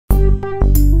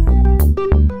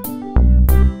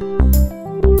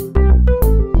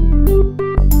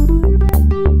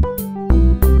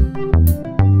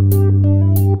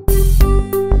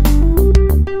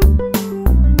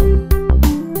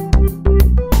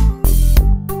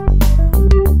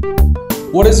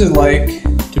What is it like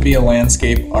to be a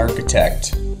landscape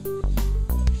architect?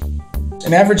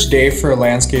 An average day for a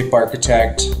landscape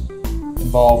architect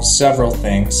involves several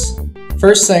things.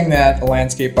 First thing that a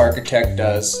landscape architect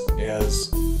does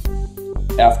is,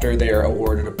 after they are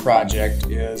awarded a project,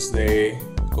 is they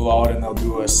go out and they'll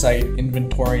do a site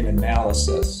inventory and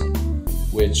analysis,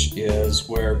 which is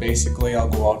where basically I'll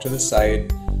go out to the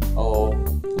site, I'll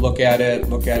look at it,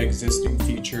 look at existing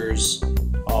features,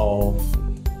 I'll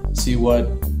see what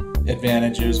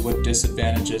advantages, what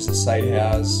disadvantages the site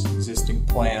has, existing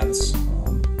plans,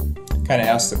 kind of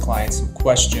ask the client some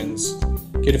questions,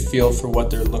 get a feel for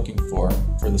what they're looking for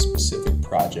the specific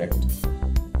project.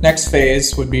 Next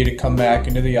phase would be to come back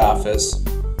into the office.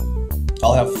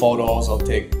 I'll have photos, I'll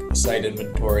take a site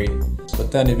inventory,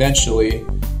 but then eventually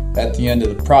at the end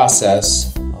of the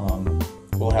process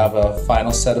we'll have a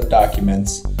final set of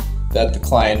documents that the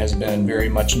client has been very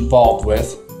much involved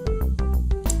with,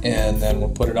 and then we'll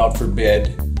put it out for bid.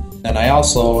 And I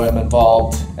also am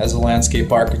involved as a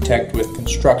landscape architect with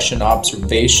construction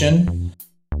observation,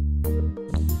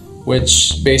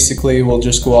 which basically will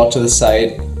just go out to the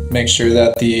site, make sure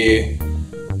that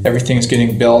everything's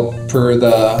getting built per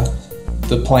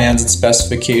the plans and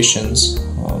specifications,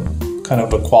 kind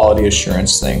of a quality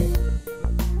assurance thing.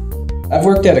 I've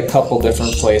worked at a couple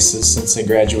different places since I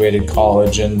graduated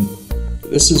college, and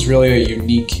this is really a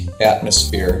unique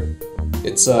atmosphere.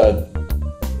 It's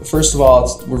first of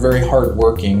all, we're very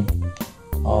hardworking,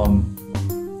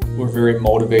 we're very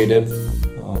motivated,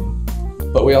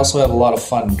 but we also have a lot of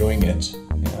fun doing it,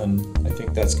 and I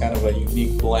think that's kind of a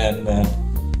unique blend that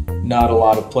not a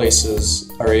lot of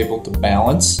places are able to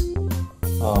balance.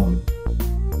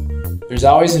 There's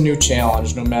always a new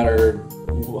challenge, no matter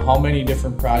how many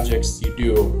different projects you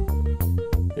do.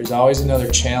 There's always another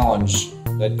challenge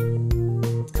that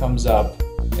comes up,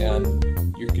 and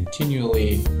you're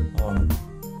continually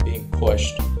being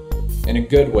pushed in a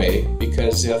good way,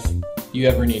 because if you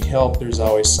ever need help, there's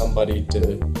always somebody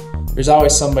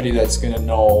that's going to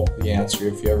know the answer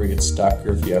if you ever get stuck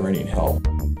or if you ever need help.